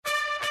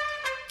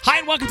Hi,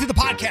 and welcome to the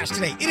podcast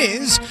today. It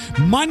is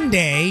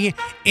Monday,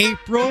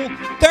 April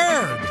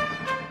 3rd.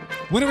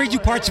 I want to read you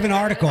parts of an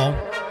article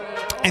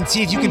and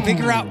see if you can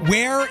figure out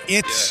where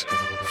it's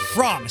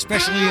from,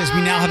 especially as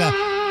we now have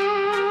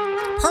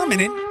a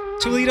permanent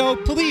Toledo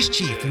police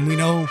chief, and we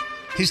know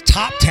his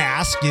top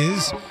task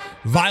is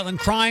violent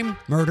crime,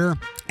 murder,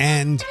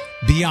 and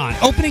beyond.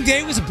 Opening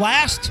day was a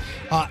blast.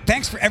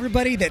 Thanks for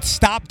everybody that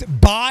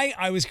stopped by.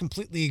 I was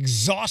completely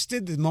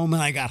exhausted the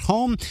moment I got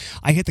home.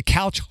 I hit the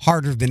couch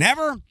harder than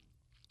ever.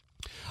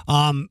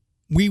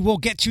 We will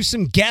get to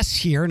some guests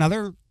here.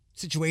 Another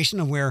situation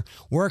of where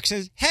work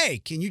says, hey,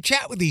 can you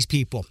chat with these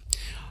people?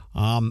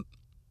 And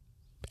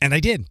I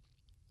did.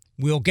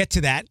 We'll get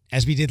to that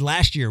as we did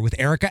last year with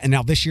Erica, and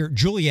now this year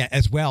Julia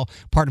as well,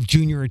 part of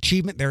Junior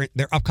Achievement, their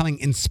upcoming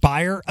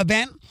Inspire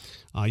event.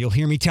 You'll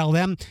hear me tell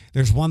them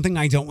there's one thing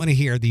I don't want to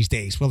hear these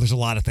days. Well, there's a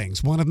lot of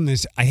things. One of them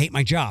is I hate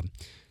my job.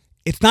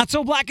 It's not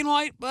so black and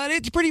white, but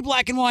it's pretty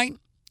black and white.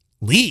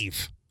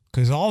 Leave,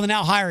 because all the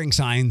now hiring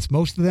signs,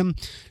 most of them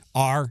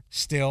are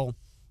still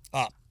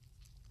up.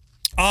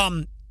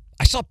 I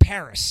saw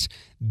Paris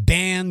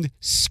banned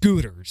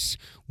scooters.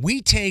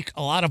 We take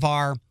a lot of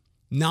our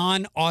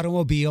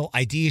non-automobile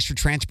ideas for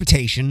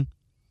transportation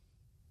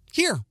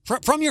here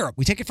from Europe.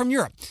 We take it from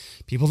Europe.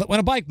 People that want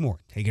to bike more,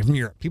 take it from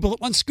Europe. People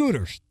that want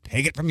scooters,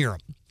 take it from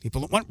Europe.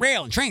 People that want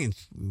rail and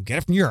trains, get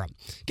it from Europe.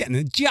 Again,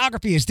 the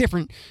geography is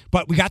different,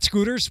 but we got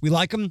scooters. We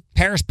like them.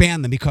 Paris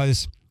banned them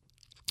because,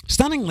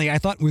 stunningly, I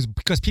thought it was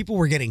because people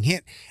were getting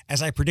hit,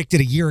 as I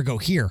predicted a year ago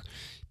here.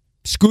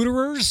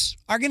 Scooterers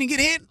are going to get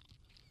hit,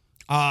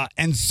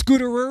 and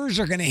scooterers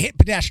are going to hit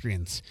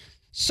pedestrians.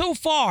 So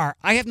far,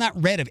 I have not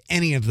read of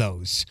any of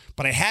those,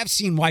 but I have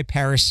seen why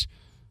Paris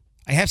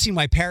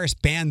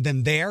banned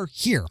them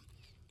here.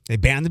 They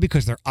banned them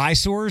because they're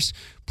eyesores,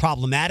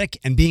 problematic,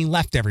 and being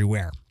left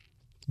everywhere,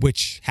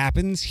 which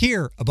happens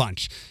here a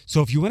bunch.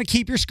 So if you want to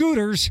keep your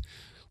scooters,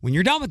 when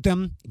you're done with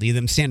them, leave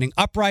them standing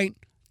upright,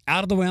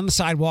 out of the way on the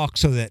sidewalk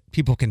so that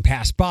people can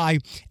pass by,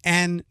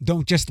 and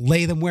don't just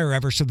lay them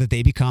wherever so that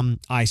they become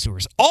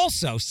eyesores.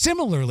 Also,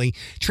 similarly,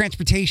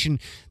 transportation,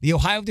 the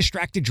Ohio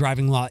distracted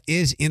driving law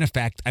is in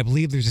effect. I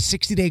believe there's a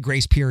 60-day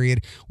grace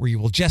period where you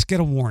will just get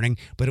a warning,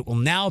 but it will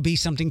now be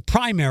something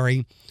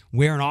primary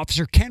where an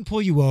officer can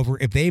pull you over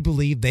if they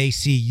believe they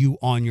see you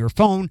on your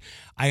phone.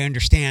 I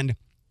understand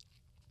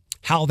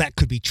how that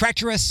could be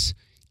treacherous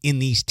in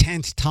these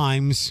tense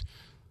times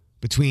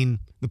between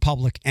the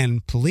public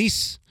and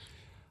police.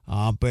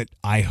 But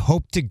I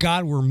hope to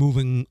God we're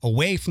moving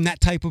away from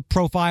that type of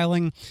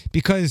profiling,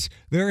 because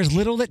there is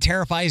little that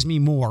terrifies me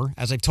more,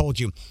 as I've told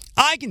you.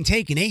 I can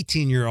take an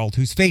 18-year-old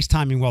who's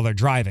FaceTiming while they're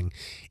driving.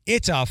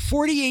 It's a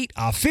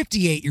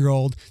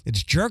 58-year-old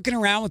that's jerking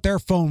around with their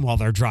phone while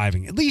they're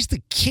driving. At least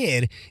the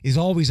kid is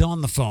always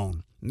on the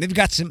phone. And they've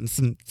got some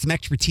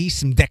expertise,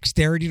 some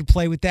dexterity to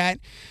play with that.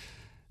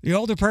 The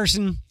older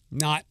person,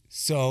 not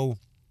so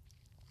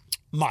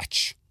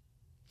much.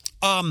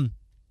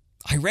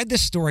 I read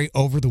this story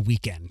over the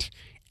weekend,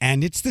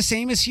 and it's the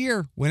same as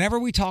here. Whenever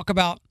we talk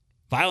about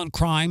violent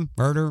crime,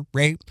 murder,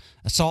 rape,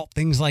 assault,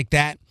 things like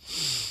that,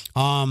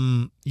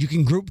 you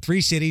can group three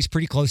cities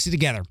pretty closely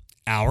together.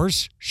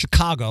 Ours,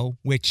 Chicago,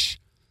 which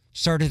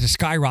started to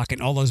skyrocket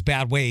in all those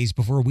bad ways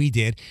before we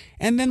did,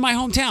 and then my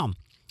hometown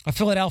of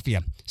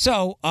Philadelphia.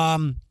 So, I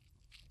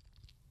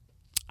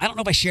don't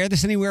know if I share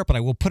this anywhere, but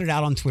I will put it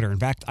out on Twitter. In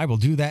fact, I will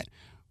do that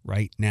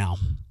right now.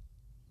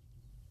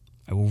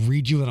 I will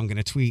read you what I'm going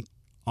to tweet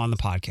on the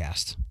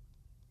podcast.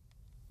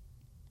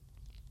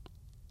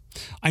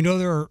 I know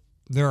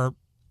there are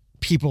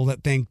people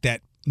that think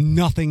that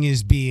nothing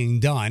is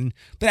being done,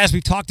 but as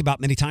we've talked about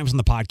many times on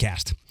the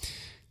podcast,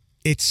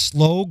 it's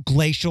slow,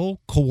 glacial,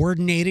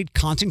 coordinated,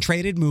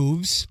 concentrated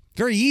moves,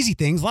 very easy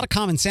things, a lot of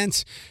common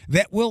sense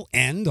that will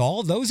end all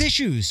of those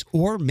issues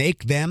or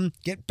make them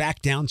get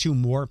back down to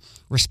more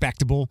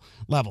respectable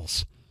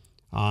levels.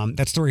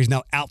 That story is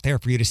now out there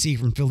for you to see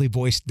from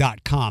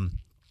phillyvoice.com.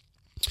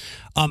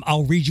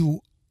 I'll read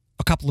you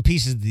a couple of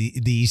pieces of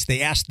these.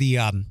 They asked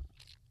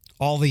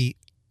all the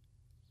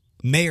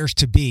mayors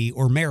to be,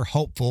 or mayor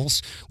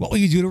hopefuls, what will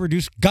you do to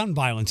reduce gun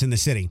violence in the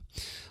city?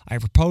 I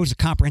have proposed a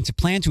comprehensive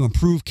plan to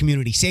improve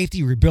community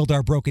safety, rebuild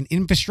our broken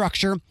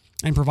infrastructure,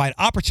 and provide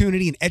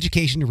opportunity and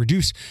education to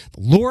reduce the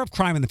lure of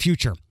crime in the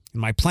future. In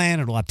my plan,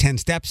 it'll have 10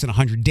 steps in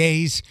 100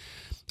 days.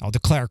 I'll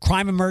declare a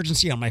crime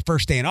emergency on my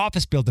first day in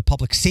office, build a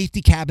public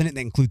safety cabinet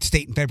that includes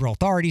state and federal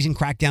authorities, and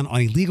crack down on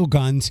illegal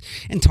guns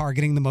and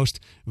targeting the most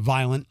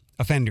violent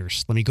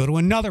offenders. Let me go to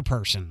another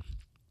person.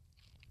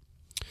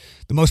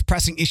 The most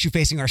pressing issue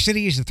facing our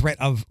city is the threat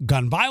of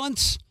gun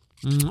violence.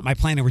 My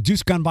plan to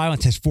reduce gun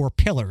violence has 4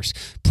 pillars: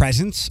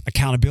 presence,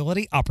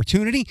 accountability,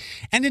 opportunity,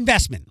 and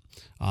investment.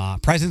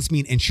 Presence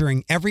mean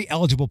ensuring every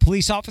eligible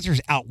police officer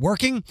is out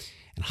working,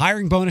 and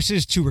hiring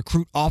bonuses to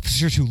recruit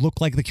officers who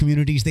look like the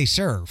communities they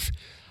serve.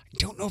 I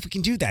don't know if we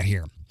can do that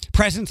here.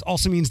 Presence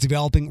also means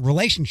developing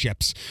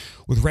relationships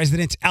with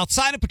residents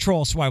outside of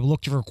patrol, so I will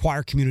look to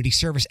require community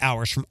service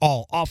hours from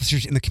all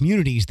officers in the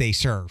communities they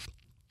serve.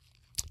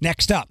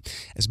 Next up,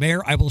 as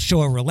mayor, I will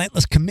show a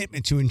relentless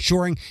commitment to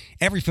ensuring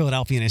every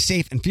Philadelphian is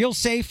safe and feels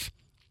safe.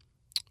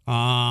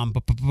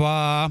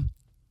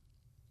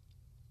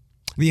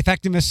 The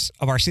effectiveness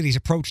of our city's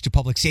approach to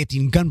public safety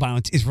and gun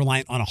violence is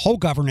reliant on a whole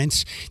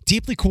governance,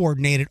 deeply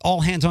coordinated,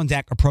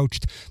 all-hands-on-deck approach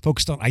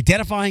focused on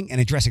identifying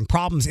and addressing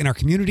problems in our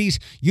communities,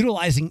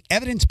 utilizing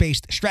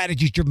evidence-based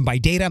strategies driven by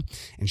data,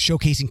 and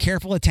showcasing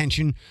careful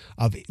attention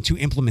to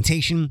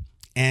implementation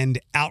and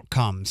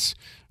outcomes.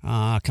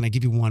 Can I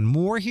give you one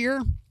more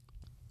here?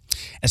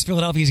 As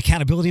Philadelphia's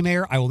accountability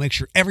mayor, I will make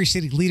sure every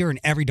city leader and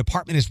every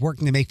department is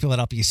working to make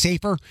Philadelphia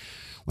safer.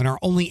 When our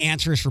only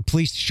answer is for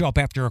police to show up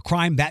after a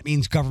crime, that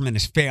means government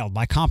has failed.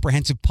 My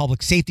comprehensive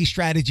public safety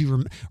strategy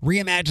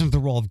reimagines the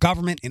role of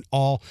government in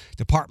all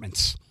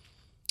departments.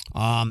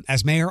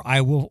 As mayor,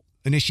 I will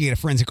initiate a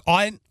forensic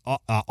audit of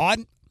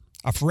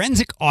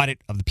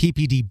the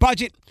PPD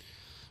budget.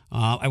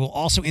 I will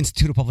also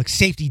institute a public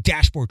safety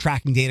dashboard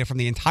tracking data from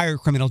the entire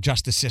criminal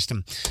justice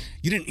system.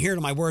 You didn't hear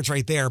my words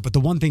right there, but the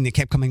one thing that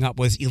kept coming up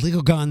was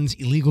illegal guns,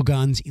 illegal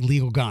guns,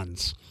 illegal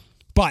guns.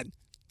 But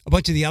a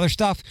bunch of the other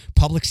stuff,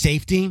 public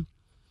safety,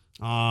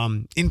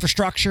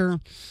 infrastructure,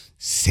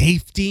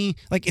 safety,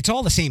 like it's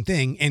all the same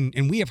thing.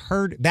 And we have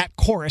heard that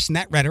chorus and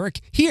that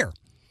rhetoric here.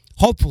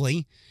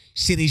 Hopefully,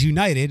 Cities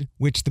United,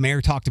 which the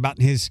mayor talked about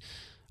in his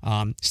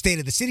State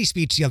of the City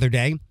speech the other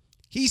day,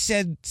 he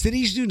said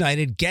Cities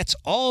United gets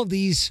all of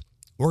these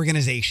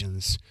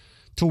organizations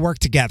to work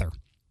together.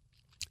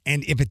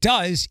 And if it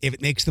does, if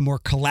it makes them more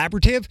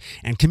collaborative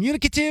and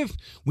communicative,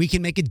 we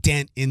can make a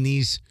dent in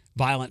these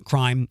violent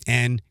crime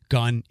and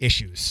gun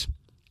issues.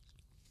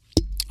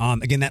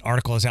 Again, that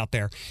article is out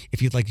there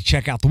if you'd like to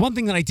check out. The one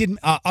thing that I did,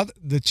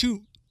 the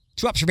two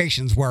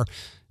observations were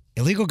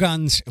illegal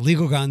guns,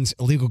 illegal guns,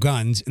 illegal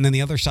guns. And then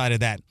the other side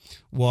of that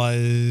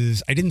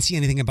was I didn't see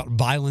anything about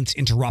violence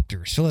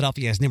interrupters.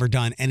 Philadelphia has never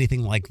done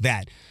anything like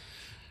that.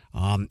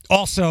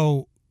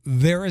 Also,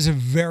 there is a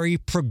very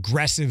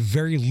progressive,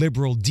 very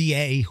liberal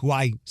DA who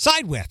I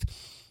side with.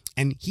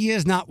 And he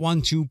is not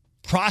one to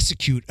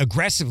prosecute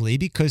aggressively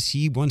because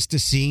he wants to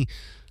see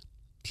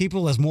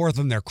people as more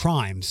than their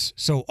crimes.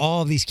 So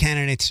all of these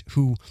candidates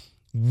who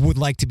would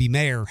like to be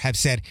mayor have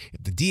said,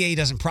 if the DA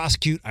doesn't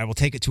prosecute, I will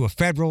take it to a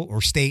federal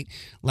or state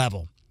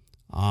level.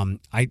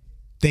 I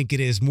think it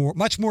is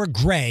much more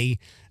gray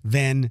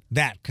than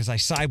that because I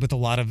side with a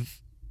lot of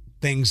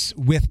things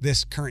with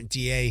this current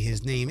DA.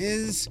 His name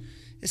is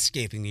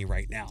escaping me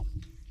right now.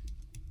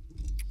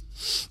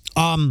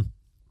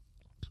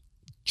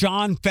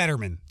 John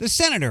Fetterman, the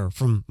senator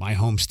from my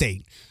home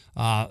state,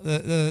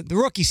 the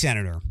rookie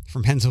senator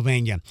from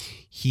Pennsylvania.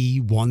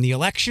 He won the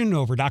election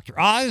over Dr.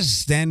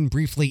 Oz, then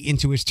briefly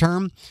into his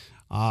term,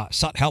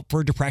 sought help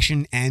for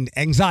depression and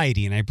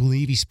anxiety. And I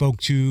believe he spoke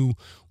to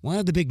one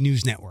of the big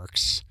news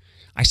networks.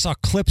 I saw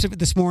clips of it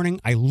this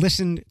morning. I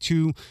listened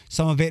to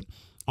some of it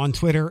on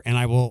Twitter, and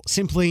I will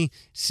simply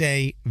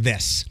say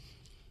this.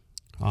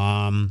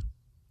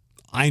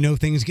 I know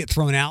things get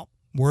thrown out.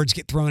 Words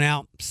get thrown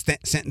out,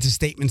 sentences,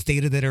 statements,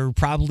 data that are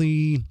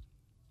probably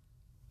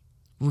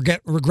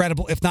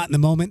regrettable, if not in the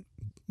moment,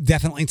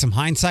 definitely in some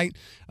hindsight.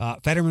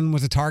 Fetterman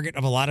was a target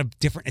of a lot of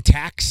different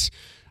attacks.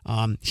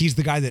 He's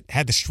the guy that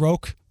had the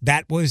stroke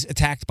that was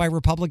attacked by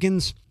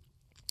Republicans.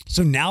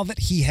 So now that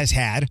he has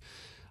had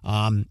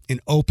an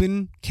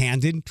open,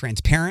 candid,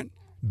 transparent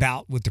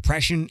bout with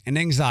depression and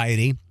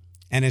anxiety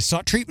and has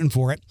sought treatment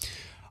for it,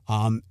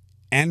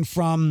 and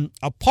from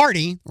a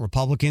party,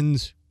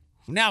 Republicans,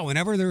 now,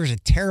 whenever there is a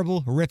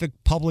terrible, horrific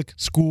public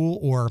school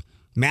or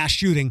mass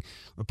shooting,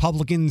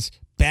 Republicans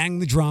bang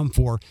the drum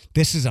for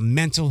this is a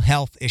mental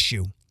health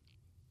issue.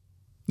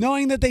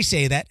 Knowing that they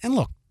say that, and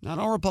look, not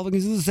all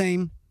Republicans are the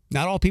same.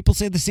 Not all people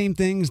say the same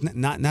things.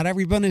 Not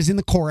everyone is in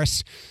the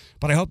chorus.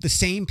 But I hope the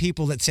same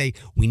people that say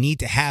we need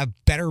to have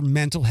better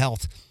mental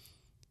health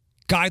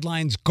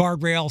guidelines,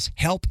 guardrails,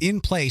 help in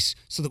place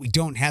so that we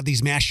don't have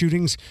these mass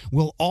shootings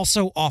will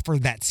also offer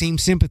that same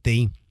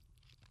sympathy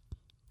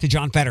to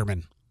John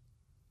Fetterman,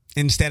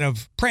 instead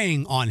of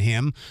preying on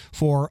him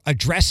for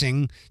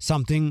addressing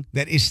something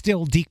that is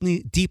still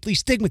deeply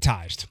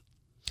stigmatized.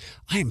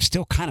 I am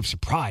still kind of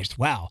surprised,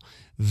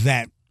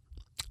 that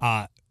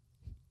I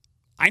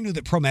knew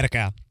that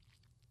Promedica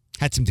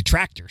had some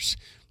detractors,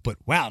 but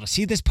to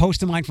see this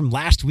post of mine from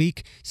last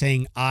week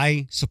saying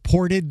I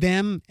supported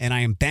them and I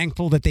am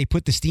thankful that they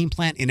put the steam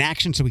plant in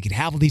action so we could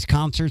have all these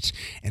concerts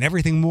and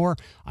everything more,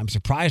 I'm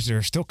surprised there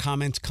are still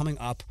comments coming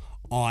up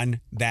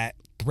on that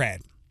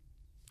thread.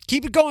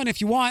 Keep it going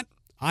if you want.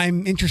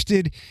 I'm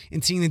interested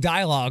in seeing the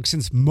dialogue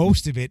since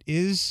most of it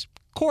is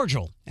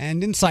cordial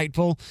and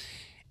insightful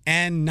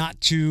and not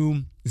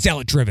too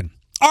zealot-driven.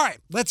 All right,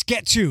 let's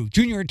get to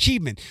Junior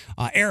Achievement.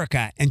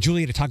 Erica and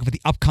Julia to talk about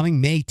the upcoming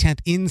May 10th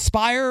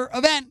Inspire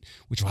event,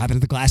 which will happen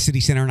at the Glass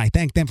City Center, and I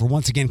thank them for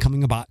once again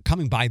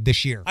coming by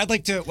this year. I'd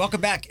like to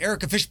welcome back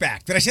Erica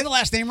Fishbach. Did I say the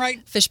last name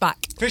right?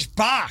 Fishbach.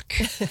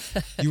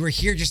 You were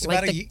here just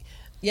about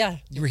Yeah.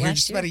 You were here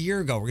just about a year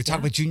ago. We're going to talk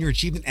about Junior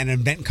Achievement and an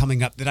event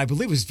coming up that I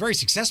believe was very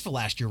successful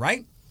last year,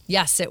 right?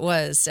 Yes, it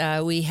was.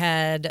 We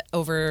had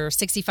over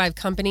 65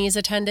 companies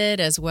attended,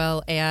 as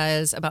well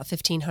as about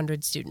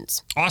 1,500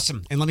 students.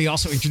 Awesome. And let me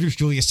also introduce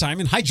Julia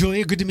Simon. Hi,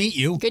 Julia. Good to meet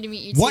you. Good to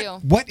meet you, too.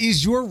 What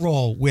is your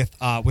role with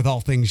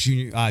all things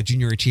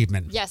junior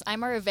achievement? Yes,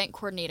 I'm our event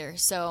coordinator.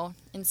 So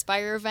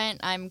Inspire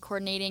event, I'm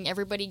coordinating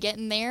everybody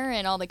getting there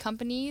and all the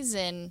companies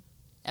and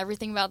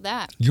everything about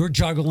that. You're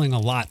juggling a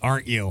lot,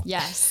 aren't you?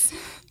 Yes.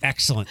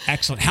 Excellent.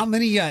 How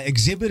many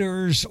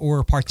exhibitors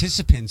or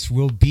participants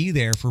will be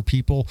there for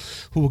people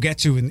who will get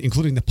to,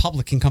 including the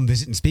public, can come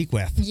visit and speak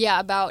with? Yeah,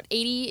 about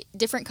 80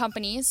 different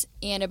companies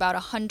and about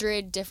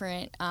 100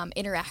 different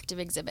interactive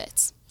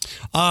exhibits.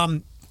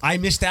 I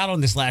missed out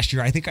on this last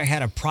year. I think I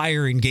had a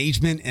prior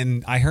engagement,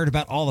 and I heard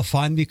about all the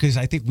fun because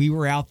I think we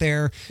were out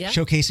there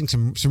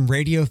showcasing some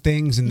radio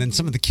things, and then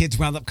some of the kids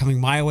wound up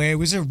coming my way. It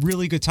was a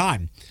really good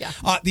time. Yeah.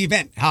 The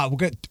event, we'll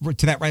get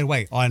to that right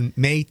away, on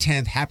May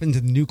 10th, happens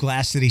in the new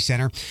Glass City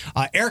Center.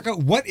 Erica,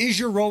 what is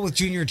your role with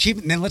Junior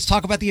Achievement? And then let's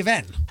talk about the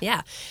event.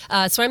 Yeah.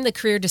 So I'm the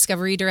Career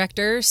Discovery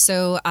Director,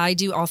 so I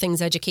do all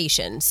things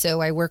education.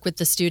 So I work with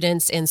the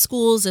students and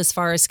schools as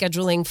far as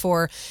scheduling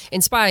for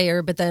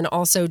Inspire, but then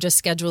also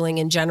just scheduling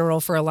in general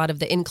for a lot of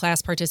the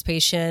in-class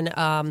participation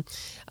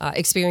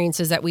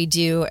experiences that we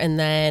do. And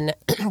then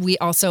we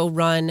also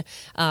run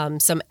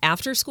some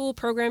after-school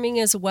programming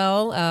as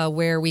well,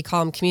 where we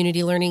call them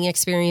community learning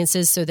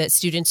experiences, so that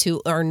students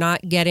who are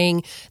not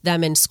getting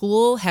them in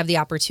school have the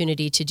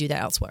opportunity to do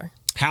that elsewhere.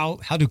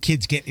 How do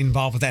kids get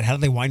involved with that? How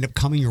do they wind up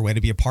coming your way to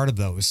be a part of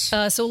those?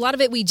 So a lot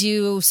of it we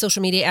do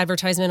social media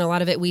advertisement. A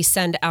lot of it we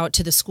send out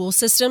to the school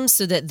systems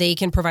so that they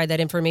can provide that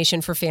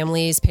information for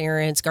families,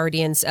 parents,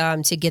 guardians,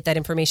 to get that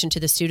information to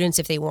the students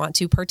if they want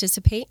to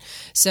participate.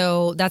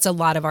 So that's a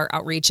lot of our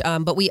outreach.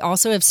 But we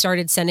also have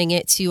started sending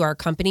it to our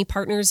company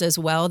partners as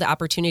well, the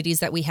opportunities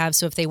that we have.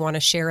 So if they want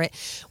to share it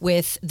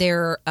with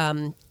their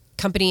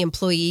company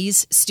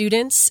employees,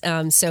 students.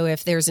 So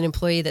if there's an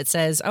employee that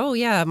says, oh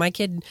yeah, my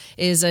kid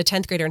is a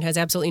 10th grader and has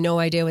absolutely no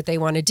idea what they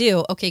want to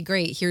do. Okay,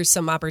 great. Here's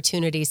some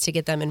opportunities to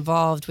get them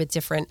involved with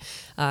different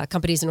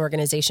companies and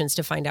organizations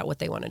to find out what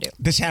they want to do.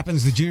 This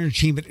happens, the Junior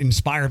Achievement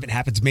Inspire event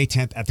happens May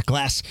 10th at the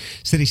Glass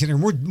City Center.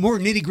 More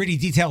nitty gritty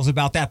details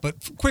about that, but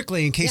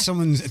quickly, in case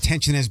someone's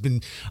attention has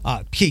been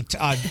piqued,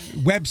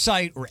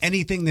 website or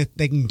anything that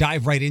they can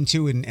dive right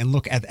into and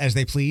look at as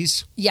they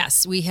please?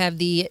 Yes, we have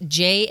the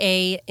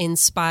Yea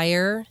I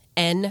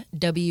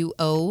NWO.org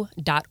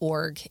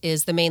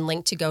is the main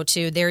link to go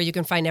to. There you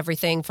can find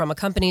everything from a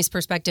company's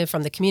perspective,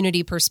 from the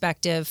community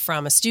perspective,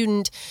 from a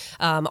student,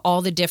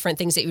 all the different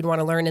things that you'd want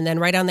to learn. And then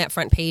right on that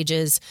front page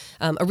is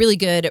a really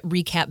good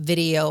recap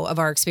video of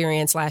our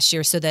experience last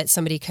year, so that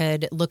somebody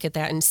could look at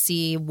that and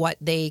see what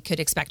they could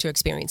expect to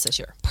experience this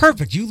year.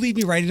 Perfect. You lead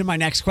me right into my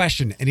next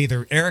question. And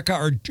either Erica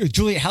or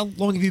Julia, how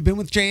long have you been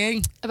with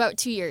JA? About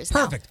 2 years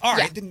Perfect. now. All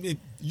right. Then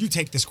you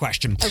take this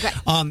question. Okay.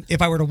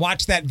 If I were to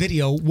watch that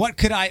video, what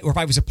could I, or if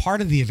I was a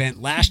part of the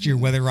event last year,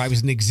 whether I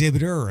was an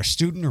exhibitor or a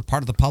student or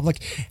part of the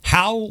public,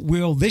 how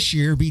will this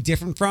year be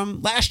different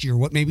from last year?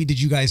 What maybe did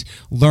you guys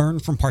learn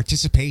from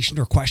participation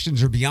or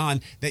questions or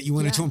beyond that you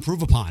wanted to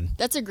improve upon?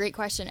 That's a great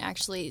question,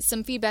 actually.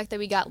 Some feedback that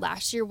we got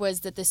last year was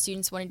that the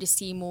students wanted to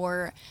see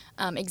more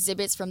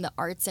exhibits from the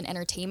arts and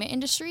entertainment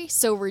industry.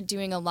 So we're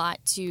doing a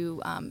lot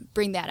to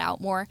bring that out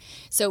more.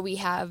 So we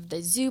have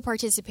the zoo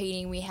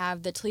participating. We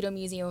have the Toledo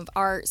Museum of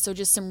Art. So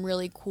just some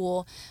really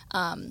cool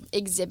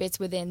exhibits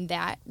within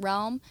that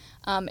realm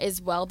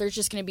as well. There's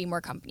just going to be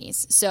more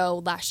companies.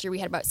 So last year we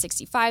had about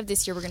 65.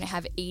 This year we're going to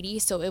have 80.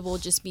 So it will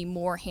just be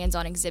more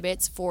hands-on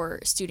exhibits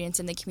for students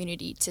in the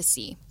community to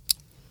see.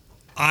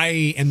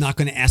 I am not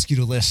going to ask you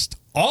to list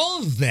all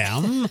of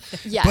them,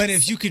 Yes. But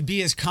if you could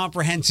be as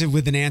comprehensive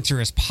with an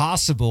answer as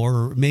possible,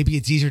 or maybe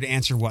it's easier to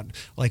answer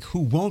who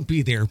won't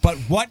be there, but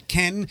what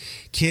can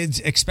kids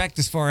expect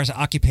as far as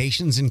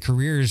occupations and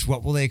careers?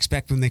 What will they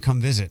expect when they come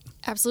visit?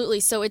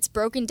 Absolutely. So it's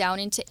broken down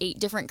into 8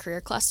 different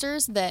career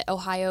clusters that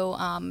Ohio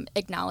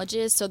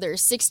acknowledges. So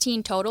there's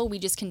 16 total. We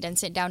just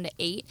condense it down to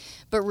 8.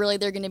 But really,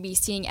 they're going to be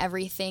seeing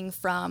everything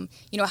from,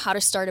 how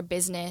to start a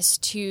business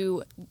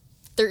to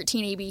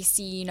 13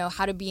 ABC,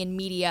 how to be in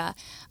media.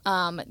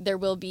 There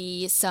will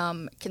be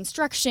some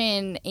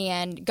construction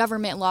and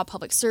government law,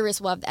 public service.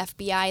 We'll have the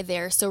FBI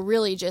there. So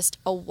really just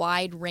a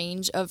wide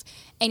range of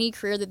any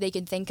career that they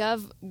can think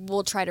of,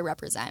 we'll try to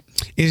represent.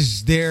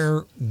 Is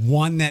there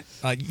one that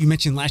you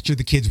mentioned last year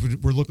the kids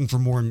were looking for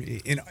more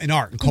in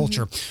art and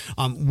culture?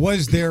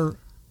 Was there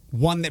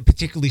one that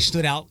particularly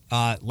stood out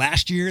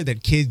last year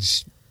that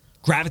kids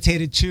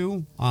gravitated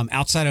to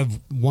outside of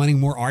wanting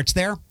more arts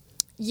there?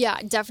 Yeah,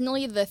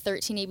 definitely the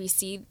 13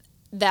 ABC.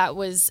 That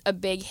was a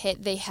big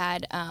hit. They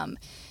had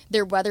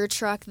their weather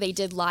truck. They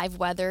did live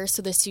weather,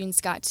 so the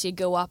students got to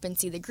go up and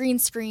see the green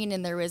screen,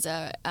 and there was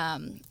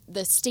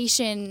the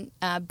station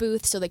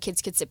booth, so the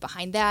kids could sit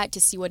behind that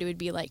to see what it would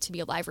be like to be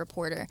a live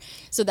reporter.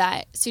 So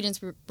that students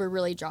were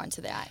really drawn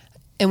to that.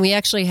 And we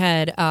actually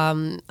had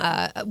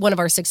one of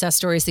our success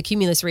stories, the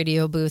Cumulus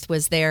radio booth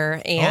was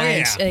there.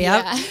 And,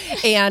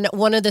 and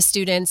one of the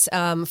students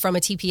from a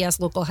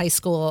TPS local high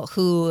school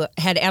who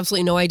had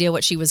absolutely no idea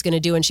what she was going to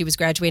do, and she was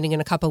graduating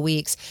in a couple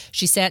weeks.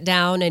 She sat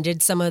down and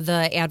did some of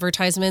the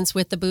advertisements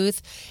with the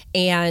booth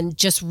and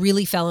just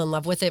really fell in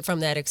love with it from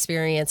that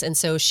experience. And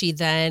so she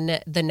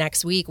then the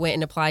next week went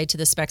and applied to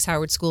the Specs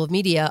Howard School of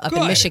Media up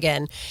in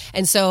Michigan.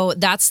 And so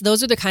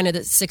those are the kind of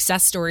the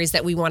success stories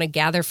that we want to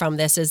gather from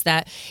this, is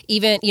that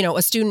even,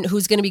 a student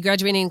who's going to be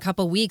graduating in a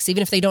couple of weeks,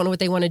 even if they don't know what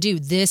they want to do,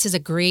 this is a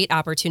great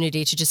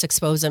opportunity to just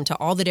expose them to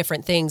all the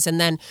different things. And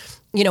then,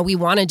 we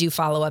want to do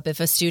follow-up if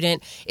a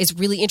student is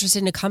really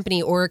interested in a company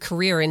or a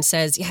career and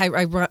says, yeah,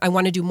 I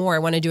want to do more. I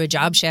want to do a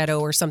job shadow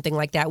or something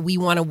like that. We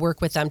want to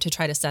work with them to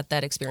try to set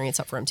that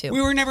experience up for them too.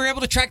 We were never able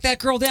to track that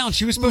girl down.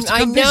 She was supposed to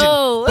come visit.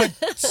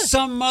 But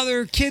some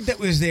other kid that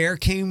was there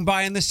came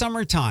by in the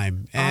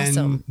summertime.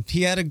 And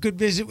he had a good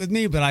visit with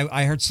me, but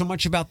I heard so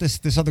much about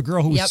this other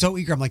girl who was so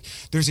eager. I'm like,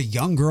 there's a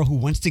young girl who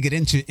wants to get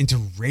into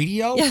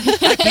radio?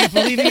 I can't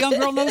believe a young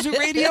girl knows what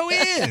radio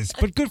is,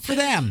 but good for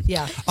them.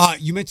 Yeah.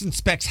 You mentioned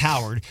Specs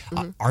Howard.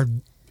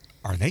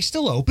 Are they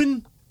still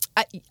open?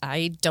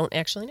 I don't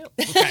actually know.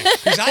 Okay,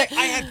 because I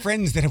had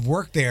friends that have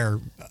worked there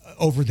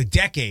over the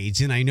decades,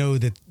 and I know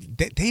that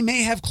they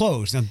may have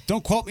closed. Now,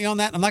 don't quote me on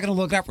that. I'm not going to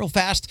look it up real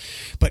fast,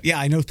 but yeah,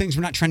 I know things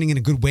were not trending in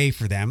a good way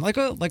for them. Like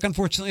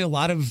unfortunately, a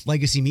lot of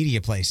legacy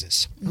media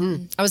places.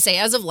 Mm-hmm. I would say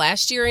as of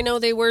last year, I know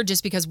they were,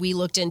 just because we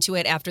looked into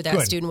it after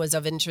that student was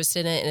of interest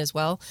in it as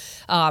well.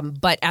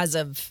 But as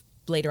of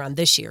later on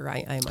this year,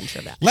 I am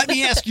unsure of that. Let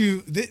me ask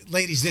you,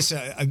 ladies, this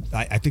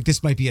I think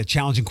this might be a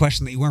challenging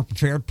question that you weren't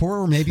prepared for,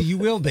 or maybe you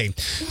will be.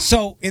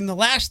 So in the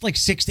last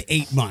 6 to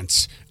 8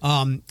 months,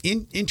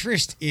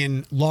 interest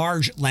in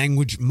large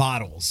language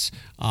models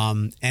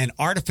and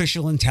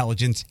artificial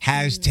intelligence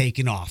has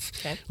taken off,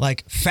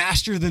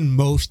 faster than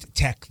most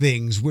tech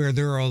things, where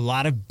there are a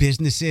lot of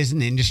businesses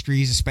and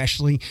industries,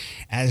 especially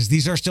as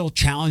these are still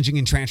challenging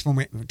and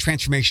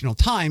transformational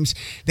times,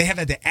 they have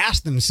had to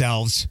ask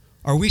themselves,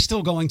 are we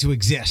still going to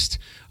exist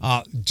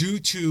due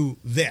to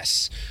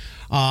this?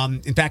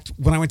 In fact,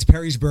 when I went to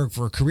Perrysburg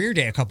for a career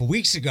day a couple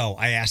weeks ago,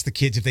 I asked the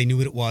kids if they knew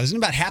what it was, and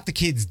about half the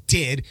kids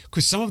did,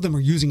 because some of them are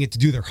using it to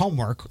do their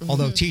homework,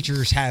 although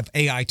teachers have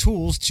AI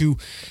tools to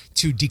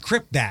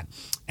decrypt that.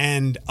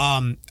 And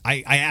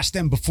I asked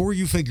them, before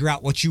you figure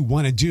out what you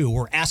want to do,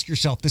 or ask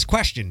yourself this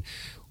question: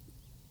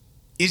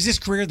 is this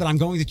career that I'm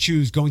going to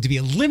choose going to be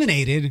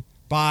eliminated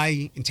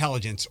by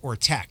intelligence or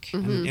tech?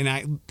 And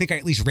I think I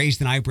at least raised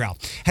an eyebrow.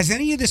 Has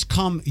any of this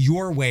come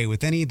your way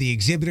with any of the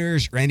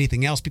exhibitors or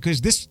anything else?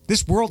 Because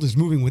this world is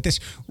moving with this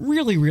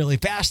really, really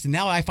fast. And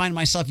now I find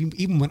myself,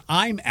 even when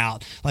I'm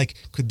out,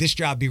 could this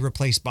job be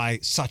replaced by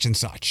such and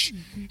such?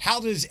 How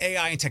does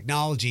AI and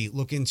technology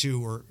look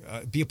into or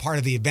be a part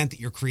of the event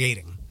that you're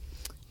creating?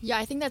 Yeah,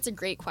 I think that's a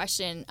great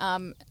question.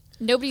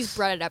 Nobody's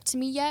brought it up to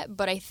me yet,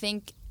 but I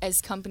think as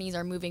companies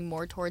are moving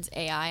more towards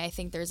AI, I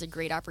think there's a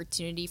great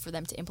opportunity for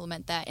them to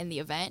implement that in the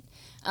event.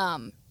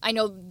 I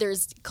know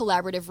there's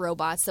collaborative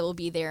robots that will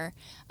be there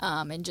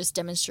and just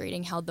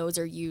demonstrating how those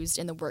are used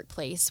in the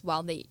workplace,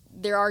 while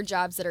there are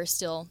jobs that are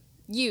still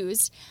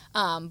used,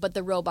 but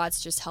the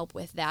robots just help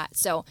with that.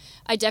 So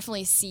I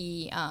definitely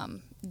see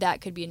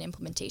that could be an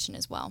implementation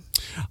as well.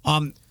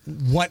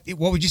 What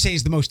would you say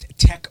is the most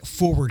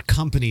tech-forward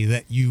company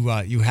that you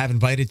have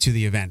invited to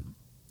the event?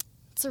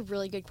 That's a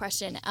really good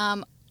question.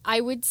 I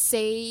would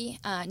say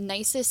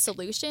Nemesis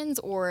Solutions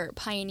or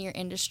Pioneer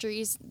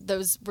Industries.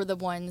 Those were the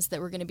ones that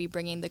were going to be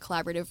bringing the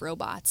collaborative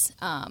robots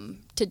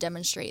to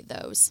demonstrate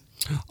those.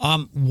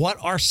 What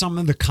are some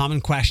of the common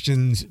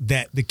questions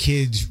that the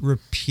kids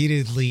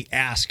repeatedly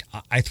ask?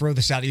 I throw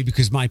this out at you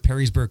because my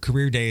Perrysburg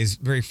career day is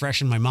very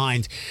fresh in my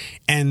mind,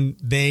 and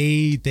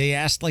they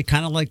asked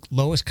kind of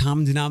lowest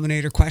common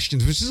denominator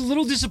questions, which is a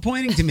little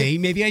disappointing to me.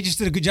 Maybe I just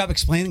did a good job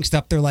explaining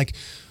stuff. They're like,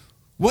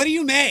 what do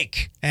you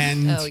make?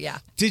 And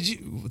did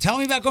you tell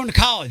me about going to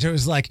college? I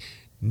was like,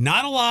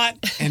 not a lot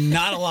and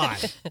not a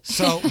lot.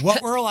 So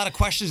what were a lot of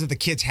questions that the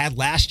kids had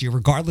last year,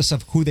 regardless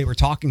of who they were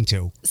talking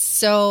to?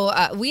 So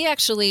we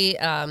actually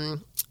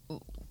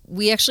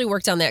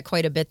worked on that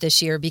quite a bit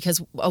this year,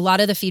 because a lot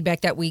of the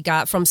feedback that we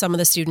got from some of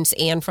the students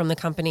and from the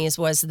companies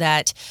was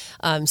that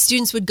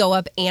students would go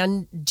up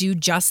and do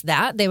just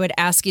that. They would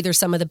ask either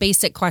some of the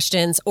basic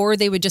questions, or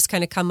they would just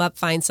kind of come up,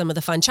 find some of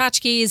the fun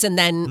tchotchkes, and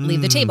then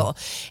leave the table.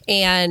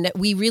 And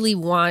we really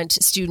want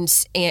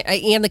students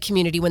and the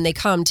community, when they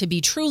come, to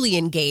be truly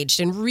engaged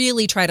and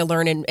really try to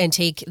learn and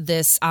take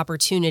this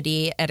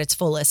opportunity at its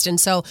fullest. And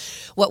so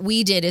what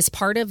we did is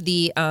part of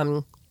the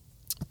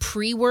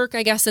pre-work,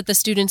 I guess, that the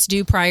students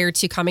do prior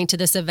to coming to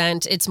this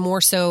event. It's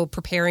more so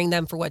preparing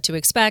them for what to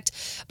expect,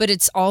 but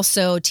it's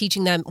also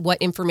teaching them what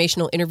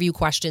informational interview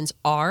questions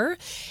are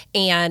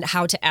and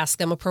how to ask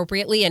them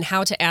appropriately and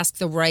how to ask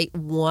the right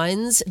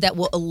ones that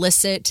will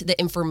elicit the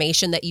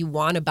information that you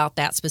want about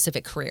that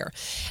specific career.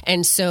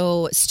 And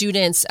so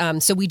students,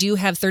 so we do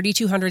have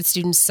 3,200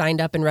 students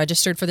signed up and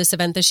registered for this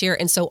event this year.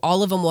 And so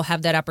all of them will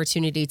have that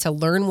opportunity to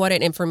learn what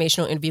an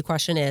informational interview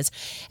question is.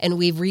 And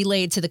we've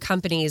relayed to the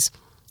companies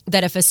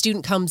that if a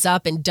student comes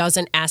up and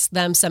doesn't ask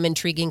them some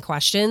intriguing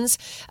questions,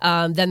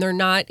 then they're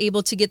not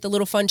able to get the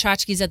little fun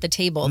tchotchkes at the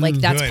table. Like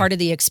that's good. part of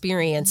the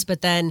experience.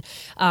 But then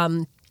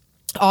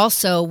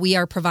also, we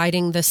are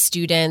providing the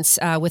students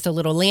with a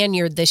little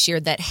lanyard this year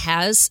that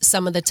has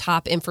some of the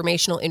top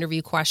informational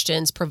interview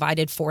questions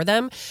provided for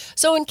them.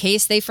 So in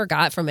case they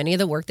forgot from any of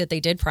the work that they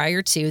did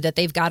prior to, that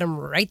they've got them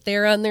right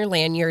there on their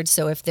lanyard.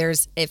 So if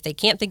they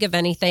can't think of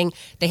anything,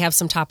 they have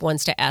some top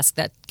ones to ask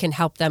that can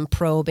help them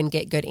probe and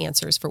get good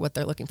answers for what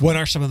they're looking for. What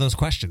are some of those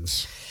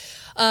questions?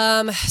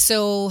 What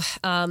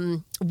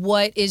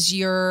is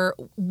your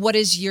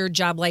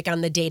job like on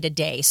the day to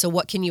day? So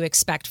what can you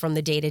expect from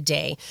the day to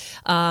day?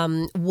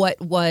 What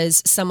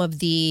was some of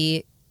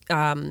the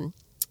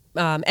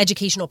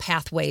educational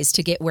pathways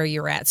to get where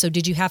you're at? So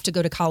did you have to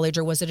go to college,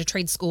 or was it a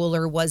trade school,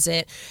 or was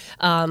it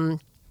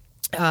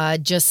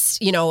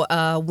just,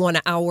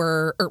 1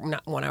 hour, or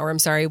not 1 hour, I'm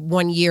sorry,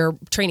 1 year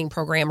training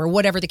program, or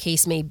whatever the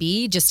case may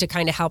be, just to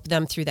kind of help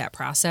them through that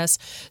process.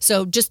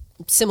 So just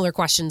similar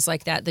questions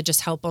like that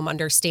just help them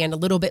understand a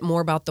little bit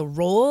more about the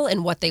role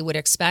and what they would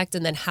expect,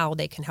 and then how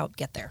they can help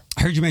get there.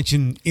 I heard you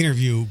mention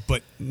interview,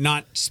 but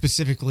not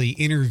specifically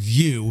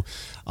interview.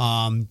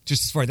 As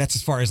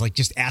far as like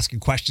just asking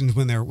questions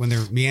when they're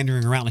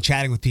meandering around and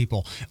chatting with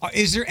people.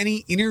 Is there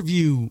any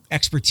interview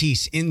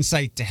expertise,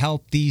 insight to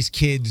help these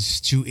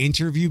kids to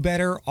interview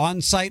better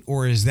on site,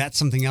 or is that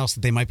something else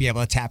that they might be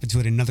able to tap into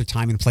at another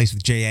time and place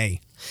with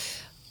JA?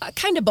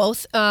 Kind of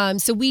both.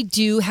 So we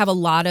do have a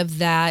lot of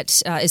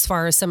that as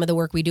far as some of the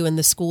work we do in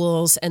the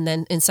schools, and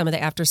then in some of the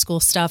after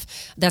school stuff.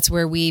 That's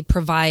where we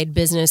provide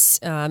business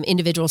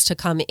individuals to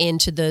come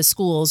into the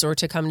schools or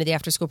to come to the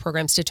after school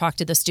programs to talk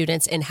to the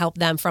students and help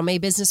them from a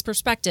business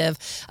perspective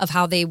of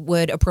how they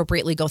would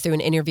appropriately go through an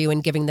interview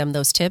and giving them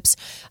those tips.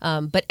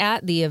 But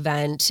at the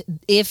event,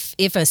 if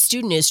a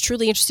student is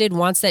truly interested,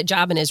 wants that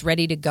job, and is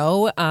ready to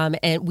go,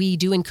 and we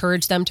do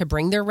encourage them to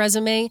bring their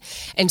resume.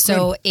 And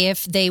so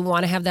if they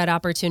want to have that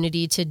opportunity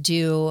to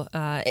do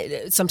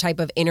some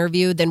type of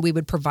interview, then we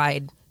would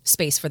provide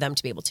space for them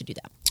to be able to do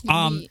that.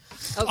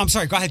 I'm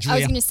sorry, go ahead, Julia. I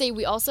was going to say,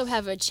 we also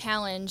have a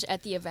challenge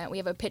at the event. We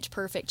have a Pitch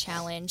Perfect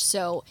challenge.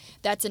 So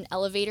that's an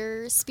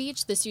elevator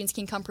speech. The students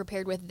can come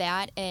prepared with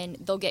that, and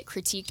they'll get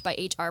critiqued by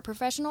HR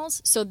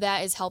professionals. So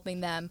that is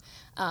helping them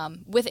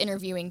with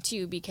interviewing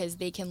too, because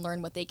they can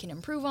learn what they can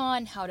improve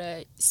on, how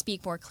to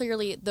speak more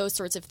clearly, those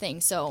sorts of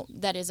things. So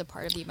that is a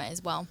part of the event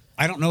as well.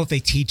 I don't know if they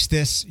teach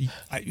this.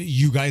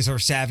 You guys are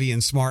savvy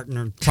and smart and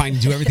are trying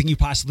to do everything you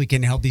possibly can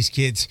to help these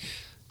kids.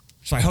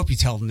 So I hope you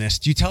tell them this.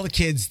 Do you tell the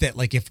kids that,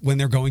 like, if when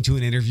they're going to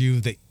an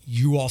interview, that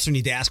you also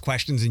need to ask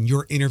questions and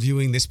you're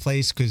interviewing this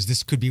place because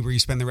this could be where you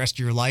spend the rest of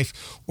your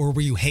life, or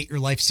where you hate your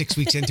life 6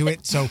 weeks into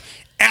it? So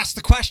ask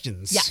the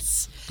questions.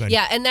 Yes. Good.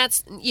 Yeah. And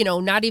that's,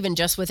 not even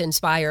just with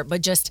Inspire,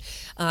 but just,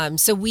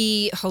 so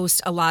we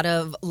host a lot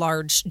of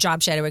large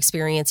job shadow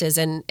experiences.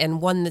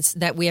 And one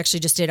that we actually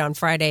just did on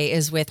Friday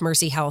is with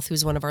Mercy Health,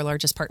 who's one of our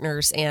largest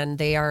partners. And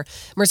they are,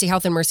 Mercy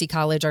Health and Mercy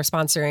College are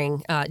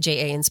sponsoring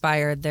JA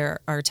Inspire. They're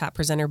our top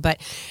presenter. But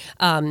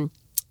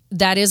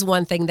that is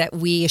one thing that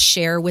we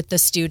share with the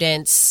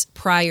students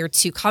prior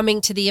to coming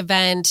to the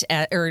event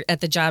or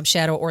at the job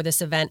shadow or this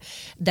event,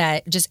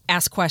 that just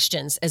ask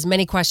questions, as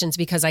many questions,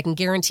 because I can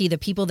guarantee the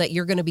people that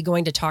you're going to be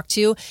going to talk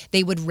to,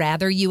 they would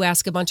rather you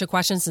ask a bunch of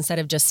questions instead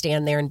of just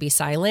stand there and be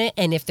silent.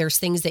 And if there's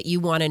things that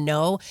you want to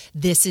know,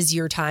 this is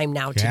your time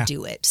now to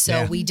do it.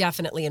 So we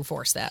definitely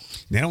enforce that.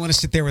 They don't want to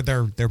sit there with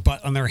their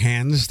butt on their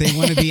hands. They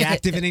want to be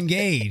active and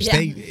engaged. Yeah.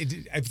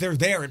 If they're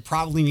there, it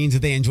probably means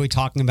that they enjoy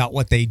talking about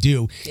what they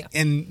do. Yeah.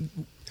 And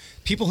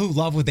people who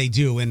love what they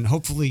do, and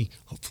hopefully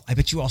I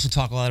bet you also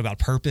talk a lot about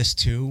purpose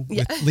too,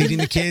 with leading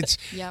the kids.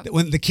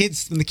 When the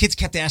kids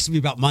kept asking me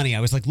about money,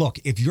 I was like, look,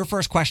 if your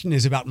first question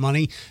is about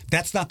money,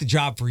 that's not the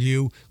job for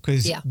you,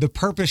 because the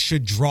purpose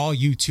should draw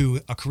you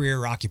to a career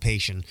or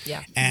occupation.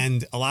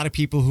 And a lot of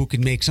people who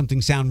can make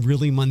something sound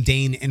really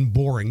mundane and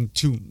boring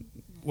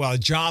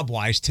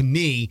job-wise, to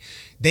me,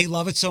 they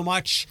love it so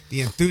much. The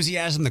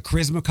enthusiasm, the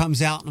charisma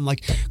comes out, and I'm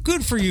like,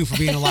 good for you for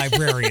being a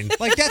librarian.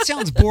 Like, that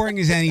sounds boring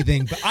as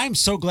anything, but I'm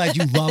so glad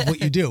you love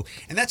what you do.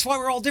 And that's why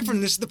we're all different.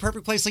 And this is the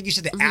perfect place, like you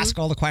said, to ask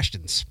all the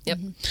questions. Yep.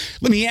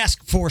 Let me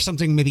ask for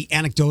something maybe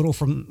anecdotal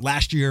from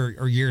last year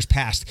or years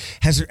past.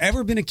 Has there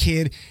ever been a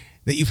kid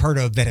that you've heard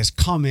of that has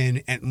come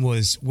in and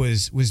was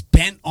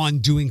bent on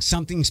doing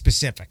something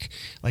specific?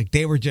 Like,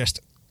 they were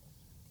just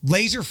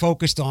laser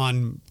focused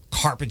on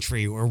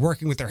carpentry or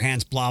working with their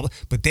hands, blah, blah.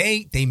 But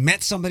they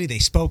met somebody, they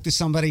spoke to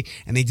somebody,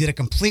 and they did a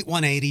complete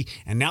 180,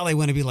 and now they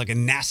want to be like a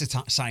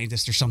NASA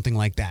scientist or something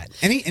like that.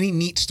 Any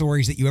neat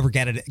stories that you ever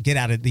get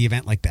out of the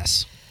event like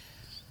this?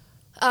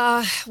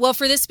 Well,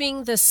 for this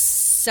being the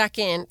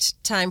second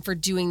time for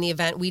doing the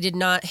event, we did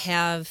not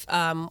have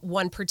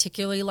one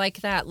particularly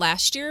like that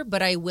last year,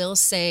 but I will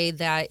say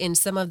that in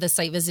some of the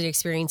site visit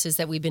experiences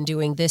that we've been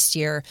doing this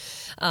year,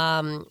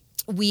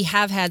 we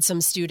have had some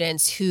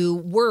students who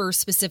were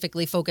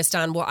specifically focused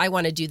on, well, I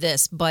want to do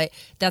this, but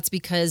that's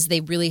because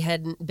they really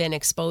hadn't been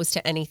exposed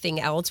to anything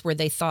else where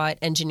they thought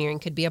engineering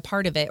could be a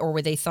part of it, or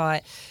where they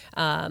thought,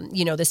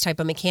 this type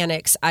of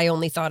mechanics, I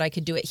only thought I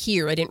could do it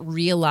here. I didn't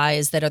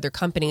realize that other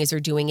companies are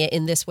doing it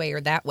in this way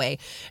or that way.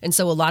 And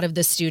so a lot of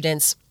the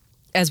students,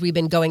 as we've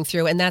been going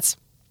through, and that's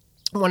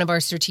one of our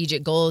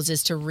strategic goals,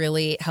 is to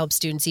really help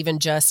students, even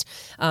just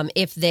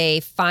if they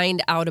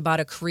find out about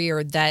a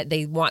career that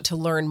they want to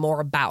learn more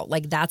about,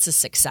 like that's a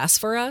success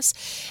for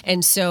us.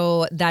 And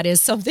so that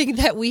is something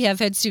that we have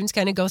had students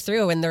kind of go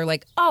through, and they're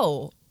like,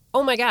 oh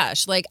my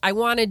gosh, like I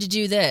wanted to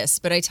do this,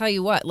 but I tell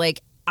you what,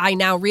 like I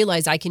now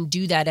realize I can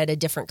do that at a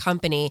different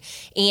company,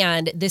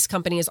 and this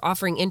company is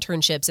offering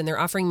internships, and they're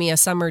offering me a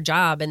summer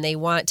job, and they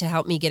want to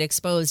help me get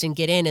exposed and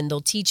get in, and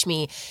they'll teach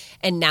me.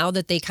 And now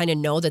that they kind of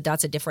know that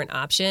that's a different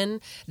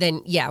option,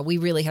 then yeah, we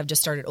really have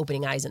just started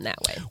opening eyes in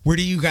that way. Where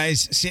do you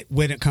guys sit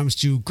when it comes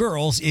to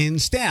girls in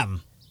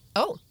STEM?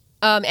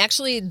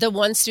 Actually, the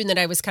one student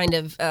that I was kind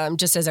of,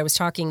 just as I was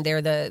talking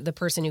there, the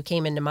person who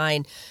came into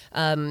mind,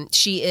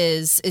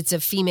 it's a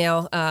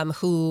female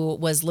who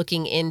was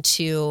looking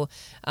into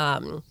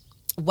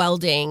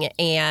welding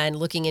and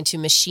looking into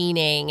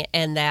machining,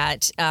 and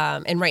that,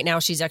 and right now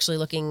she's actually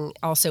looking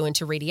also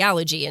into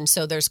radiology. And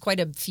so there's quite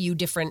a few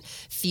different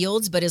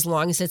fields, but as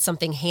long as it's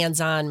something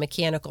hands-on,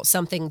 mechanical,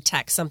 something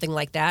tech, something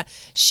like that,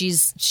 she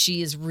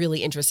is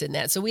really interested in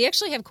that. So we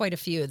actually have quite a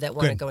few that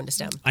want to go into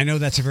STEM. I know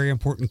that's a very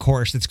important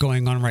course that's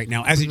going on right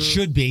now, as it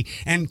should be.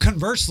 And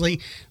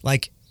conversely,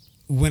 like,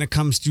 when it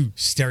comes to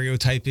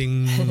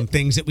stereotyping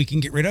things that we can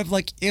get rid of,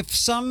 like if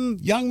some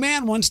young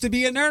man wants to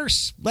be a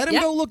nurse, let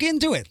him go look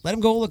into it.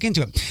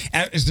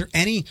 Is there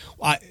any,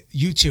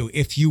 you two,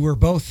 if you were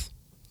both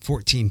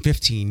 14,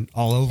 15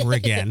 all over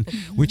again,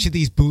 which of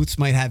these booths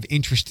might have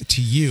interest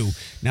to you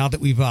now that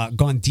we've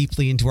gone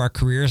deeply into our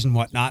careers and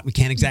whatnot? We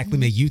can't exactly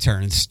make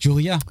U-turns.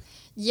 Julia?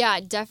 Yeah,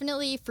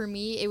 definitely for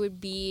me, it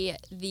would be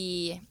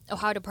the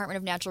Ohio Department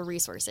of Natural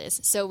Resources.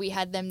 So we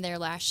had them there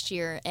last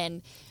year,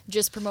 and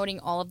just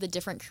promoting all of the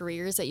different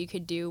careers that you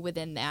could do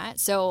within that.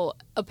 So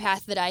a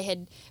path that I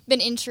had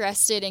been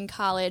interested in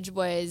college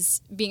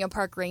was being a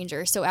park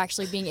ranger. So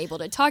actually being able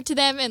to talk to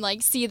them and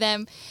like see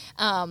them,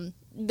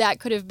 that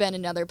could have been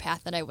another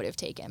path that I would have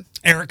taken.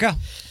 Erica?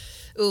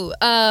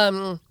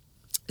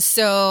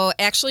 So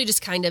actually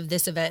just kind of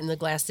this event in the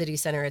Glass City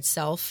Center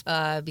itself,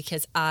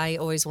 because I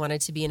always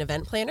wanted to be an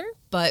event planner,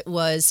 but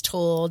was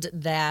told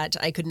that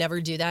I could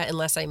never do that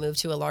unless I moved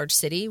to a large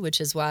city,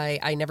 which is why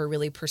I never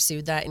really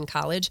pursued that in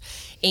college.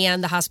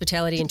 And the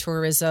hospitality and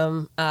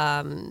tourism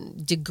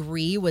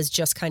degree was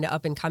just kind of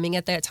up and coming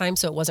at that time,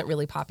 so it wasn't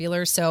really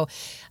popular. So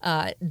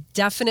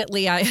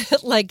definitely I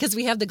because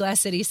we have the Glass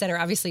City Center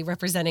obviously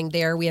representing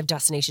there. We have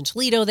Destination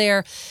Toledo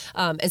there.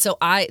 And so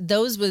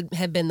those would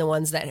have been the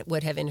ones that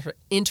would have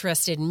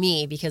interested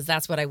me, because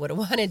that's what I would have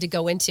wanted to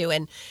go into.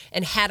 And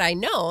had I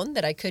known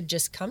that I could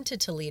just come to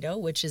Toledo,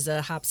 which is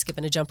a hop, skip,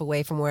 and a jump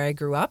away from where I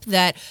grew up,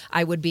 that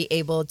I would be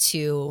able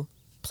to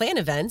plan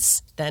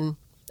events, then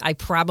I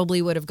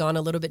probably would have gone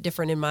a little bit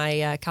different in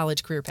my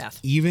college career path.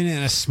 Even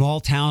in a small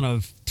town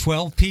of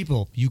 12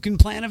 people, you can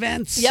plan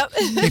events. Yep.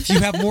 If you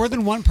have more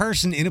than one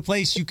person in a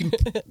place, you can.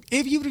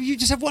 If you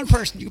just have one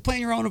person, you can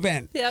plan your own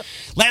event. Yep.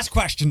 Last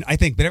question, I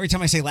think, but every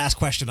time I say last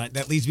question,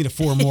 that leads me to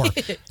four more.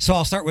 So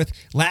I'll start with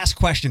last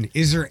question.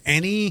 Is there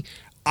any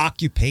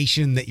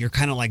occupation that you're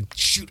kind of like,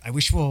 shoot, I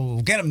wish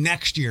we'll get them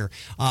next year?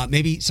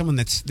 Maybe someone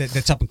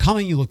that's up and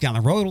coming, you look down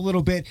the road a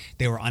little bit,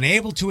 they were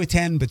unable to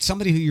attend, but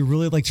somebody who you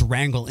really like to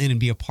wrangle in and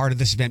be a part of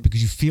this event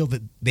because you feel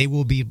that it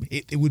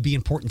would be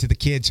important to the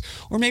kids,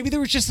 or maybe there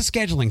was just a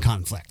scheduling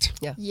conflict.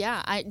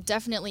 Yeah, I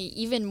definitely,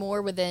 even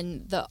more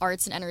within the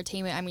arts and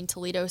entertainment. I mean,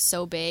 Toledo's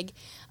so big.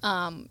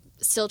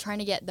 Still trying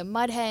to get the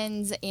mud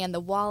hens and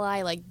the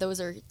walleye, like those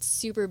are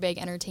super big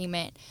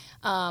entertainment.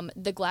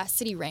 The Glass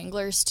City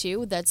Wranglers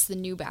too, that's the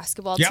new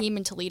basketball team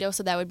in Toledo,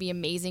 so that would be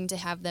amazing to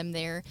have them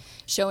there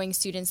showing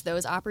students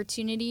those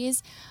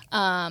opportunities,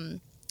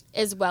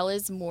 as well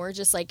as more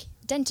just like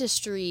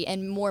dentistry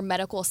and more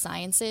medical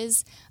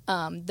sciences.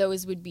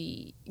 Those would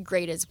be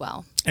great as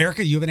well.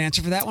 Erica, you have an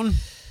answer for that one?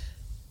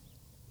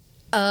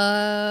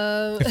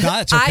 If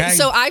not, it's okay.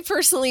 I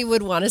personally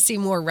would want to see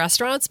more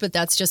restaurants, but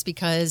that's just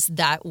because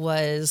that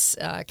was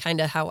kind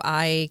of how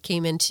I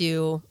came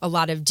into a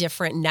lot of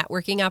different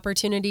networking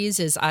opportunities.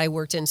 Is I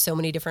worked in so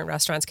many different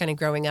restaurants kind of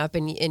growing up,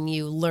 and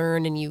you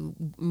learn and you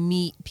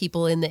meet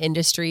people in the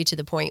industry to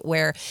the point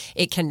where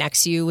it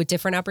connects you with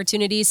different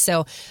opportunities.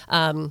 So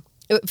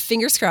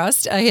Fingers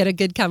crossed. I had a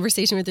good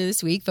conversation with her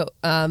this week, but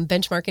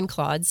Benchmark and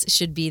Claude's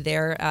should be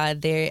there.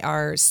 They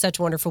are such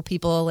wonderful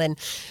people, and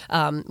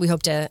we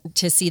hope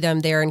to see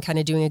them there and kind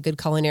of doing a good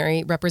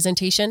culinary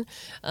representation.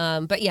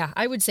 But yeah,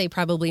 I would say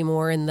probably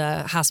more in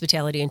the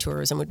hospitality and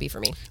tourism would be for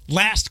me.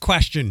 Last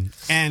question,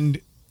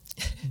 and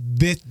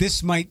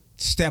this might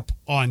step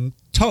on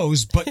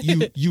toes, but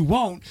you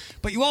won't.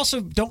 But you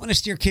also don't want to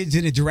steer kids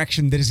in a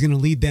direction that is going to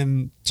lead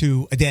them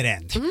to a dead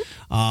end.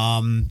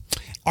 Mm-hmm.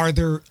 Are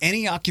there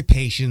any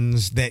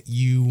occupations that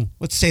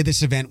let's say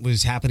this event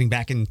was happening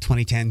back in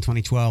 2010,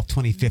 2012,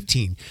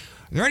 2015.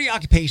 Are there any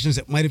occupations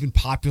that might have been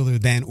popular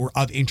then or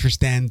of interest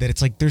then that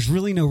it's like there's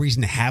really no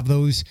reason to have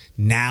those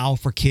now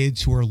for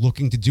kids who are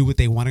looking to do what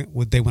they want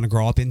to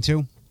grow up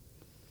into?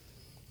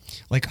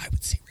 Like, I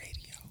would say radio.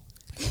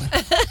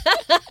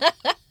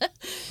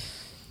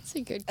 That's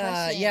a good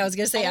question. Yeah, I was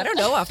going to say, I don't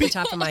know off the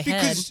top of my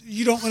head. Because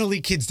you don't want to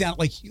lead kids down.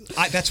 Like,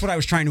 that's what I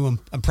was trying to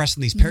impress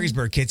on these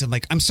Perrysburg kids. I'm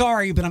like, I'm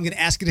sorry, but I'm going to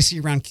ask you to see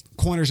around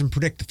corners and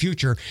predict the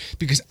future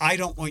because I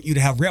don't want you to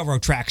have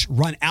railroad tracks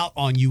run out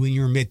on you in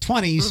your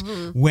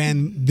mid-20s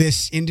when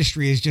this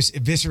industry is just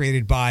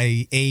eviscerated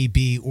by A,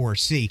 B, or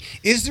C.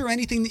 Is there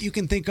anything that you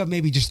can think of,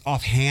 maybe just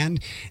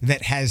offhand,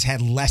 that has had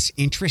less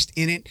interest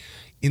in it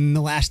in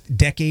the last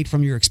decade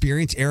from your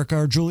experience, Erica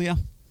or Julia?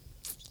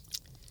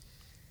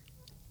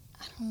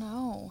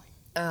 No.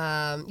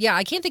 Yeah,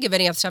 I can't think of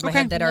any off the top of my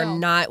head that are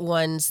not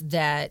ones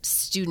that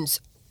students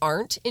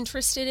aren't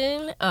interested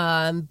in.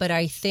 But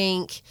I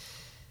think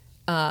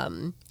you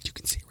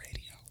can say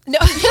radio. No.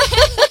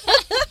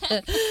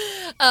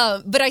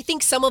 But I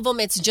think some of them,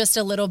 it's just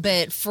a little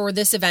bit, for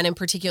this event in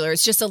particular,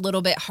 it's just a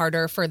little bit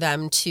harder for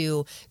them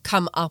to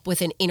come up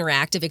with an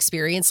interactive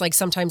experience. Like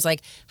sometimes,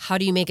 like, how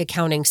do you make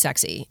accounting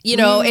sexy? You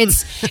know,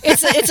 it's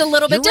a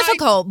little bit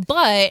difficult.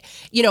 Right.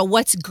 But, you know,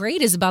 what's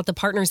great is about the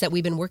partners that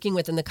we've been working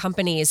with in the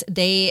companies.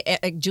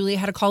 Julia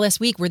had a call last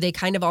week where they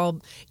kind of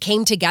all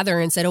came together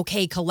and said,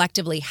 okay,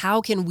 collectively,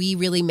 how can we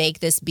really make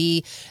this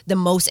be the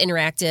most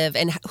interactive,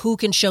 and who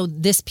can show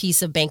this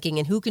piece of banking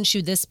and who can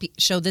show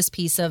this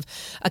piece of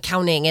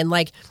accounting, and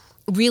like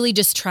really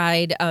just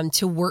tried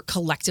to work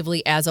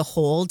collectively as a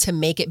whole to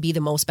make it be the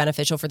most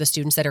beneficial for the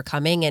students that are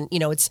coming. And, you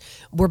know,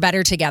 we're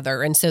better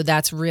together. And so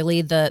that's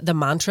really the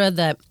mantra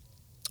that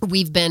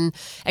we've been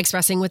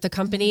expressing with the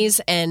companies,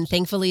 and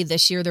thankfully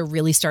this year they're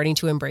really starting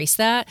to embrace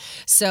that.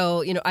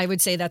 So, you know, I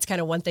would say that's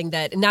kind of one thing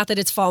that, not that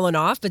it's fallen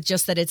off, but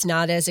just that it's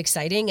not as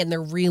exciting, and they're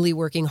really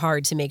working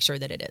hard to make sure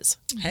that it is.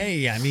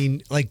 Hey, I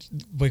mean, like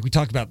we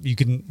talked about, you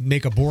can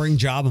make a boring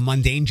job, a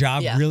mundane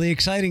job, really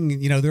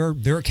exciting. You know, there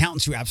are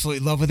accountants who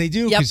absolutely love what they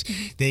do because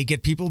they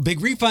get people big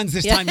refunds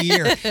this time of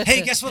year.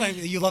 Hey, guess what?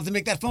 You love to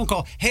make that phone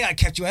call. Hey, I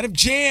kept you out of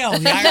jail.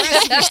 The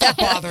IRS will stop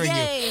bothering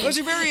you. Those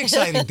are very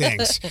exciting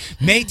things.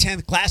 May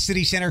 10th, Glass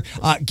City Center.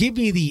 Give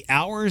me the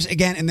hours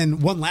again, and then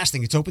one last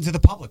thing. It's open to the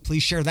public.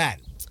 Please share that.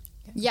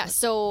 Yeah,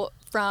 so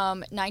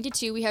from 9 to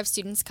 2, we have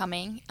students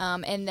coming,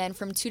 and then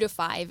from 2 to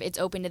 5, it's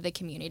open to the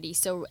community.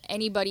 So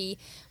anybody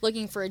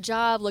looking for a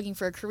job, looking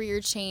for a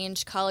career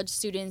change, college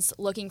students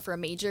looking for a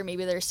major,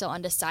 maybe they're still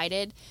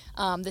undecided,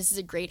 this is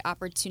a great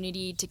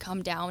opportunity to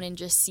come down and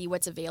just see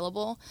what's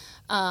available.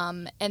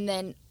 And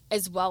then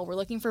as well, we're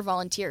looking for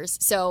volunteers.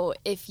 So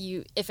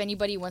if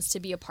anybody wants to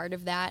be a part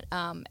of that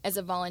as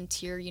a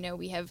volunteer, you know,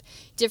 we have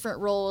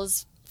different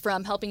roles,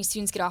 from helping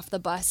students get off the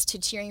bus to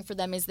cheering for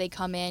them as they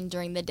come in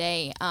during the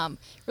day.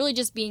 Really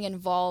just being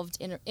involved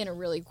in a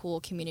really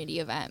cool community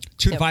event.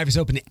 2 to 5 is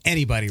open to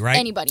anybody, right?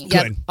 Anybody. Good.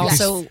 Yep.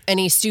 Also,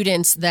 any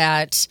students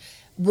that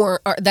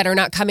are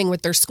not coming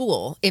with their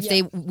school.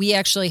 We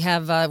actually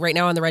have right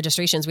now on the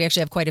registrations, we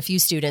actually have quite a few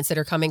students that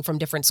are coming from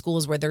different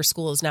schools where their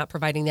school is not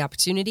providing the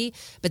opportunity,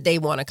 but they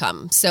want to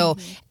come. So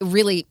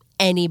really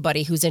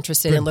anybody who's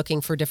interested in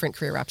looking for different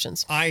career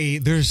options.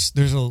 There's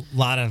a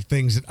lot of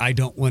things that I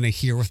don't want to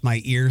hear with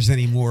my ears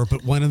anymore,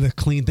 but one of the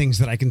clean things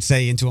that I can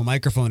say into a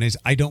microphone is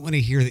I don't want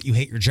to hear that you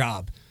hate your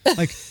job.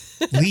 Like,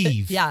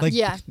 leave.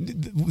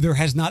 There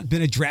has not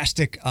been a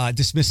drastic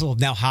dismissal of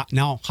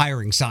now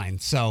hiring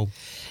signs. So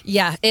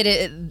yeah, it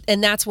is,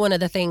 and that's one of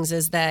the things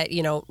is that,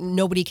 you know,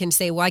 nobody can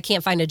say, well, I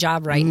can't find a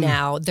job right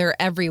now.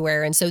 They're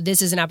everywhere, and so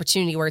this is an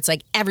opportunity where it's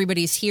like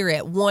everybody's here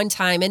at one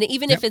time, and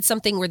even if it's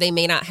something where they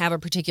may not have a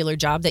particular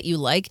job that you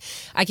like,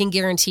 I can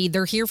guarantee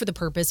they're here for the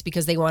purpose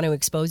because they want to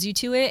expose you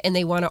to it, and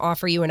they want to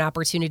offer you an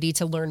opportunity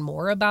to learn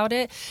more about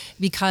it,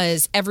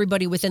 because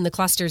everybody within the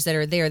clusters that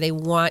are there, they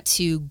want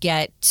to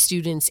get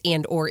students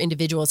and or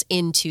individuals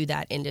into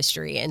that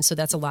industry, and so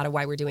that's a lot of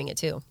why we're doing it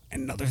too.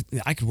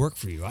 I could work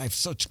for you. I have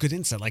such good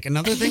insight. Like,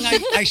 another thing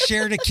I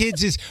share to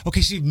kids is,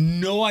 okay, so you have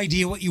no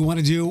idea what you want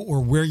to do or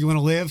where you want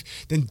to live,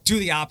 then do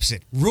the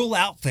opposite. Rule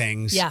out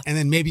things, and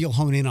then maybe you'll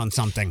hone in on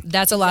something.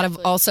 That's a lot of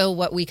also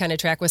what we kind of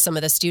track with some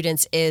of the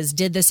students is,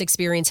 did this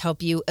experience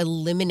help you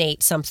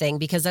eliminate something?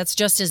 Because that's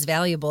just as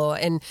valuable.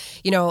 And,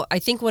 you know, I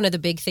think one of the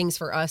big things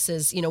for us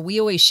is, you know, we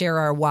always share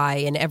our why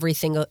in every,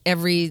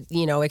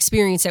 you know,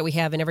 experience that we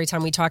have, and every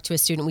time we talk talk to a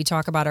student, we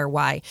talk about our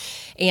why.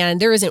 And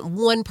there isn't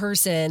one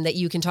person that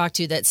you can talk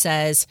to that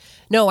says,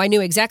 no, I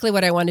knew exactly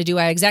what I wanted to do.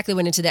 I exactly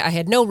went into that. I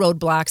had no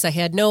roadblocks. I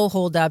had no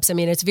holdups. I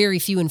mean, it's very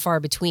few and far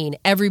between.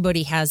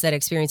 Everybody has that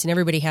experience, and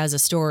everybody has a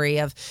story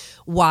of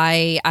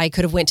why I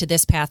could have went to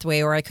this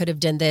pathway, or I could have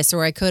done this,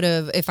 or I could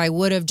have, if I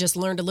would have just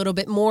learned a little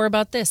bit more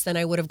about this, then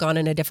I would have gone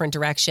in a different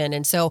direction.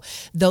 And so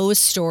those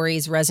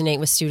stories resonate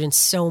with students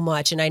so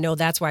much. And I know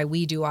that's why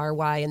we do our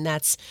why. And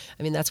that's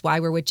why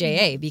we're with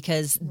JA,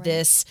 because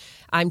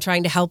I'm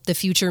trying to help the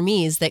future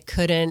me's that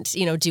couldn't,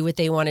 do what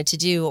they wanted to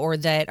do, or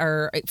that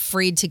are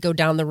afraid to go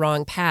down the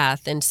wrong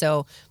path. And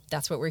so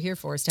that's what we're here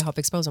for, is to help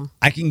expose them.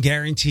 I can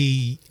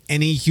guarantee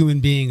any human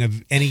being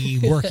of any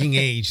working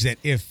age that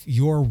if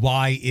your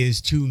why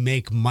is to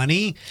make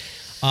money,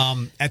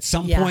 at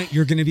some point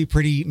you're going to be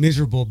pretty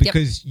miserable,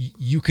 because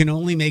you can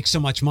only make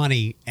so much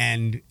money,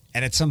 and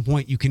at some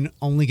point you can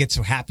only get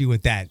so happy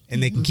with that,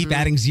 and they can keep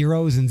adding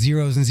zeros and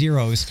zeros and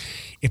zeros.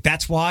 If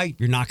that's why,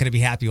 you're not going to be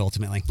happy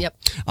ultimately. Yep.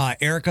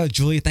 Erica,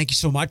 Julia, thank you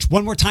so much.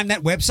 One more time,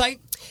 that website?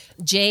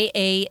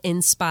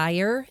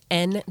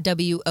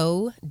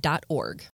 JAInspireNWO.org.